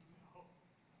way.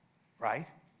 Right?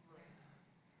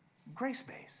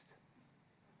 Grace-based.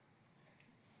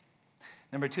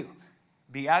 Number 2.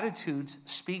 Beatitudes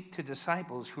speak to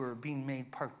disciples who are being made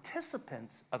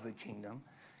participants of the kingdom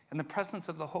in the presence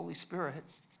of the Holy Spirit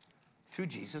through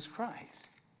Jesus Christ.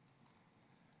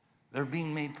 They're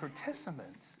being made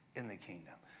participants in the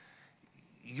kingdom.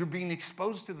 You're being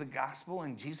exposed to the gospel,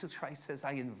 and Jesus Christ says,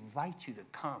 I invite you to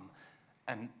come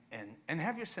and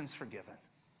have your sins forgiven.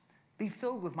 Be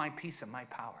filled with my peace and my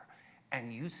power.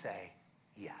 And you say,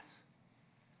 yes.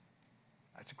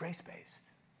 That's grace-based.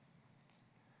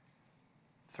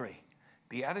 3,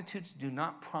 Beatitudes do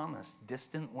not promise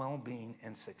distant well-being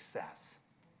and success.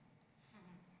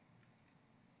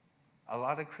 A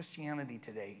lot of Christianity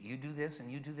today, you do this and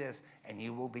you do this, and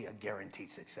you will be a guaranteed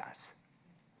success.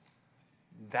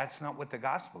 That's not what the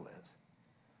gospel is.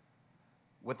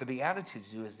 What the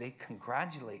Beatitudes do is they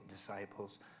congratulate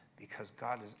disciples because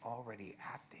God is already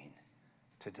acting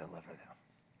to deliver them.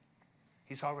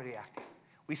 He's already acting.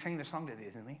 We sang the song today,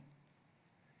 didn't we?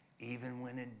 Even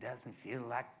when it doesn't feel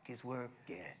like it's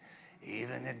working,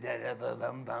 even it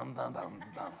bum bum bum bum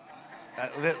bum.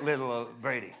 Little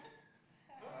Brady.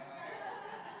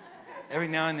 Every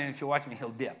now and then, if you watch me, he'll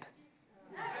dip.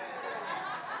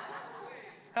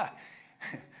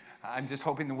 I'm just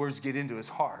hoping the words get into his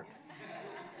heart.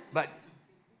 But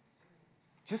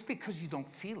just because you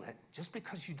don't feel it, just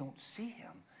because you don't see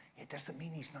him, it doesn't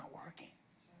mean he's not working.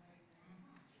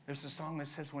 There's a song that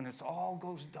says, when it all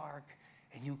goes dark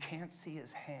and you can't see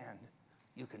his hand,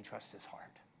 you can trust his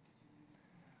heart.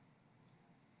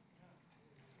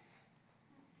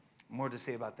 More to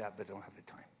say about that, but don't have the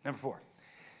time. Number 4,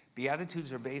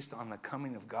 Beatitudes are based on the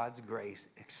coming of God's grace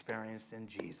experienced in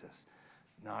Jesus,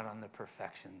 not on the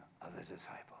perfection of the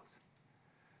disciples.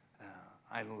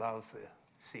 I love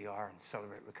CR and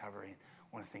Celebrate Recovery. And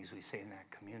one of the things we say in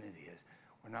that community is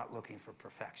we're not looking for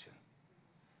perfection.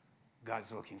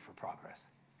 God's looking for progress.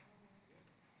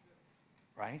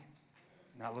 Right?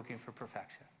 Not looking for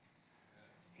perfection.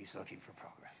 He's looking for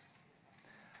progress.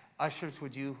 Ushers,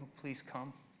 would you please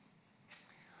come?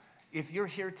 If you're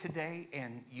here today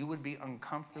and you would be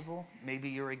uncomfortable, maybe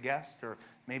you're a guest or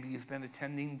maybe you've been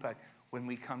attending, but when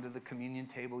we come to the communion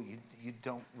table, you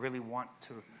don't really want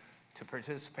to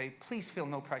participate, please feel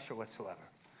no pressure whatsoever.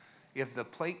 If the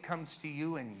plate comes to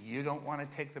you and you don't want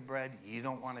to take the bread, you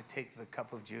don't want to take the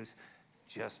cup of juice,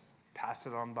 just pass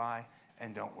it on by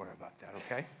and don't worry about that,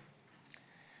 okay?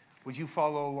 Would you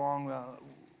follow along?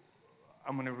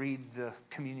 I'm going to read the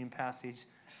communion passage,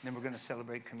 and then we're going to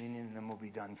celebrate communion, and then we'll be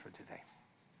done for today.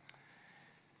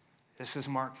 This is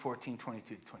Mark 14,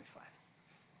 22 to 25.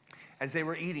 As they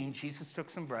were eating, Jesus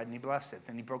took some bread and he blessed it.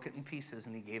 Then he broke it in pieces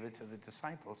and he gave it to the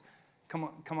disciples.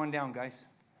 Come on down, guys.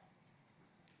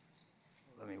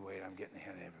 Let me wait. I'm getting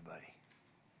ahead of everybody.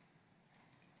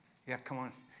 Yeah,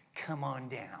 come on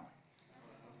down.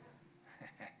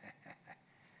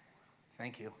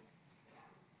 Thank you.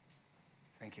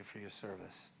 Thank you for your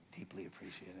service. Deeply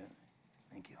appreciate it.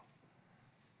 Thank you.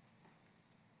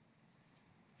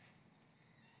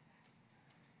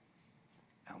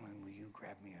 Alan, will you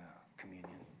grab me a communion?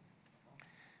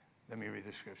 Let me read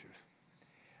the scriptures.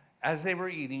 As they were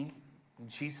eating,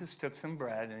 Jesus took some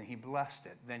bread and he blessed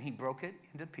it. Then he broke it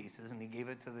into pieces and he gave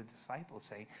it to the disciples,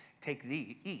 saying, "Take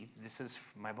thee, eat, this is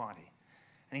my body."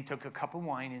 And he took a cup of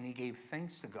wine and he gave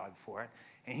thanks to God for it.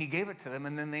 And he gave it to them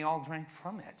and then they all drank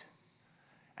from it.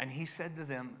 And he said to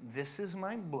them, "This is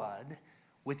my blood,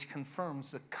 which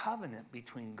confirms the covenant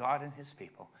between God and his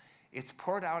people. It's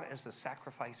poured out as a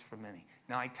sacrifice for many."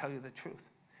 Now I tell you the truth.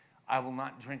 I will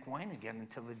not drink wine again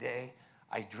until the day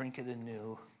I drink it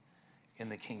anew in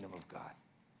the kingdom of God.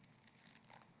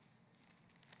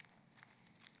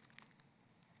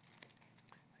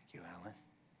 Thank you, Alan.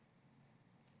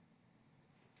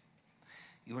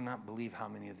 You will not believe how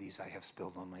many of these I have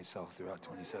spilled on myself throughout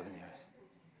 27 years.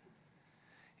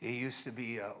 It used to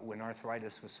be when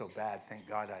arthritis was so bad, thank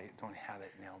God I don't have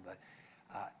it now, but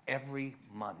every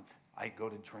month I'd go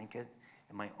to drink it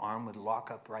and my arm would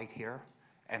lock up right here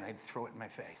and I'd throw it in my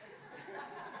face.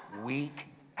 Week,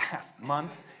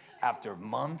 month after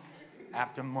month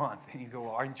after month. And you go,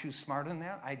 "Well, aren't you smarter than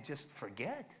that?" I just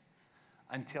forget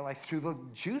until I threw the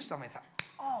juice on me. I thought,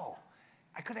 oh,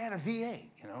 I could have had a V8.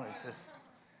 You know, it's just...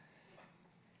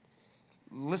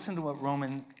 Listen to what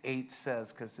Romans 8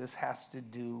 says, because this has to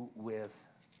do with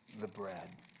the bread.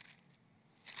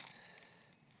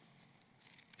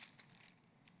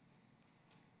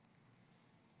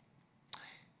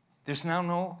 There's now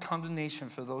no condemnation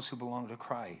for those who belong to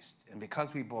Christ. And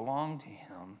because we belong to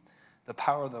him, the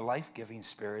power of the life-giving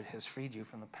Spirit has freed you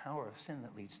from the power of sin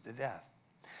that leads to death.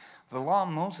 The law of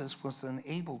Moses was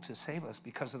unable to save us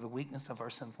because of the weakness of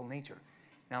our sinful nature.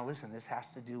 Now listen, this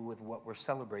has to do with what we're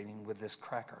celebrating with this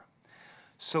cracker.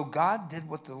 So God did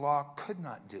what the law could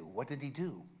not do. What did he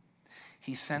do?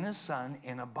 He sent his son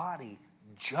in a body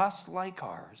just like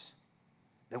ours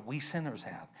that we sinners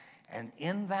have. And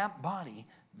in that body,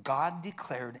 God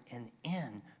declared an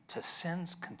end to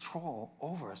sin's control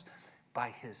over us by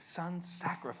his son's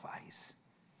sacrifice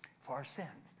for our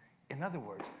sins. In other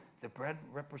words, the bread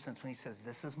represents, when he says,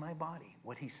 "This is my body,"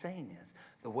 what he's saying is,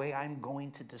 the way I'm going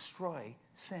to destroy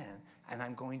sin and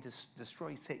I'm going to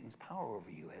destroy Satan's power over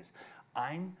you is,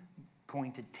 I'm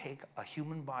going to take a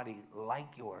human body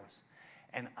like yours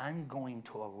and I'm going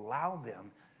to allow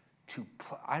them to,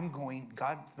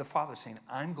 God the Father saying,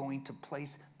 I'm going to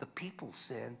place the people's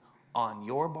sin on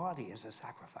your body as a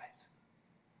sacrifice.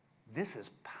 This is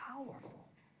powerful.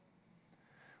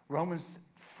 Romans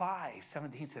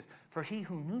 5:17 says, "For he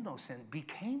who knew no sin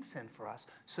became sin for us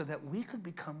so that we could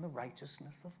become the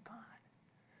righteousness of God."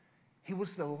 He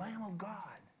was the Lamb of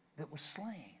God that was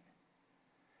slain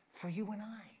for you and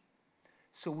I.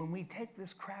 So when we take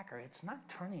this cracker, it's not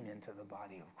turning into the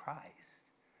body of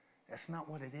Christ. That's not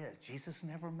what it is. Jesus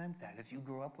never meant that. If you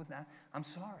grew up with that, I'm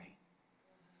sorry.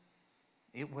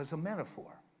 It was a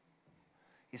metaphor.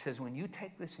 He says, when you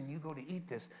take this and you go to eat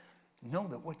this, know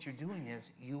that what you're doing is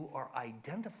you are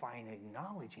identifying,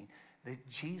 acknowledging that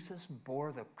Jesus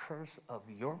bore the curse of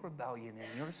your rebellion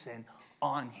and your sin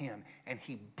on him. And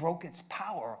he broke its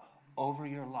power over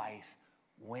your life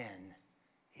when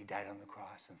he died on the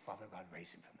cross and Father God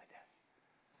raised him from the dead.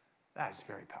 That is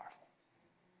very powerful.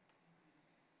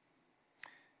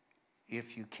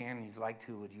 If you can and you'd like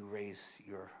to, would you raise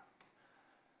your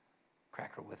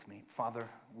cracker with me? Father,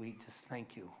 we just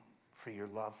thank you for your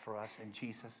love for us. And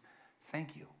Jesus,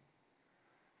 thank you.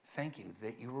 Thank you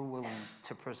that you were willing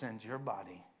to present your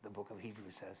body, the book of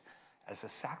Hebrews says, as a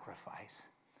sacrifice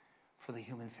for the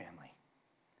human family.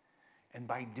 And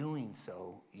by doing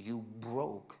so, you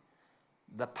broke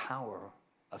the power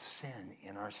of sin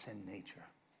in our sin nature.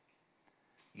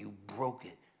 You broke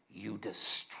it. You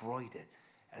destroyed it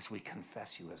as we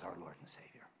confess you as our Lord and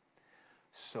Savior.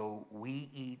 So we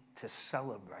eat to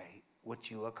celebrate what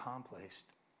you accomplished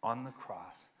on the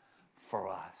cross for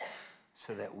us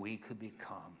so that we could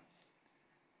become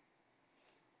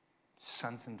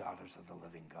sons and daughters of the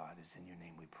living God. It's in your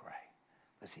name we pray.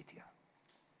 Let's eat together.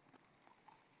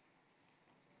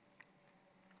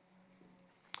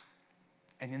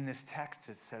 And in this text,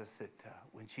 it says that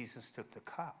when Jesus took the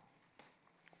cup,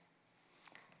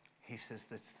 he says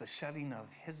that's the shedding of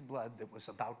his blood that was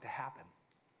about to happen.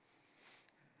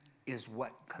 is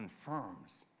what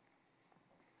confirms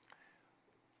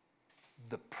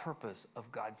the purpose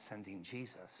of God sending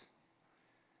Jesus.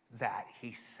 That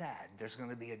he said there's going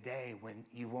to be a day when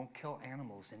you won't kill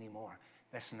animals anymore.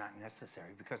 That's not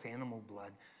necessary because animal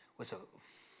blood was a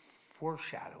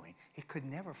foreshadowing. It could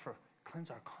never cleanse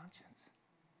our conscience.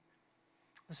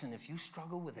 Listen, if you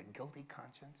struggle with a guilty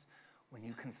conscience, when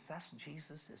you confess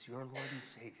Jesus as your Lord and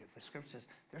Savior, the scripture says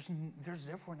there's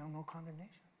therefore no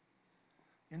condemnation.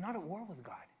 You're not at war with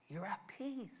God. You're at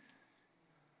peace.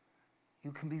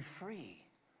 You can be free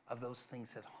of those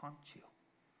things that haunt you,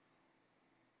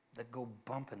 that go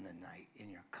bump in the night in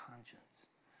your conscience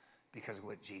because of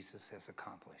what Jesus has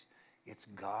accomplished. It's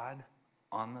God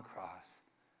on the cross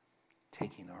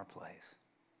taking our place.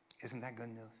 Isn't that good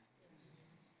news?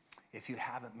 If you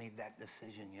haven't made that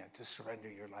decision yet to surrender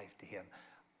your life to him,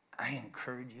 I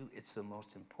encourage you, it's the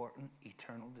most important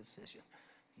eternal decision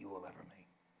you will ever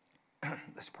make.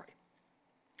 Let's pray.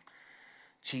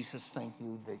 Jesus, thank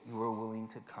you that you are willing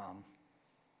to come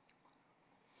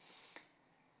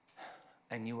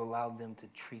and you allowed them to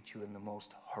treat you in the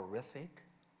most horrific,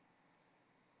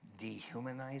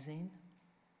 dehumanizing,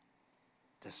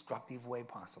 destructive way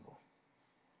possible.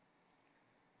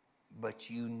 But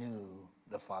you knew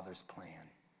the Father's plan,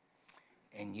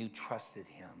 and you trusted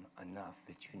him enough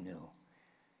that you knew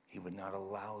he would not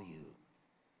allow you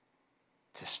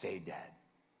to stay dead,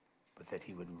 but that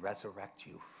he would resurrect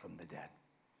you from the dead.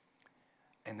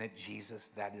 And that Jesus,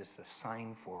 that is the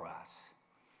sign for us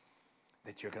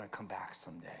that you're going to come back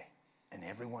someday. And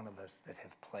every one of us that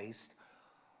have placed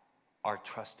our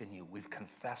trust in you, we've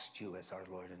confessed you as our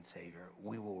Lord and Savior,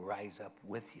 we will rise up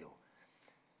with you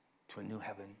to a new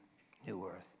heaven, new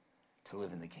earth, to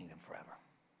live in the kingdom forever.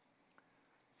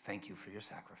 Thank you for your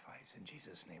sacrifice. In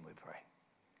Jesus' name we pray.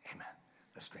 Amen.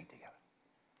 Let's drink together.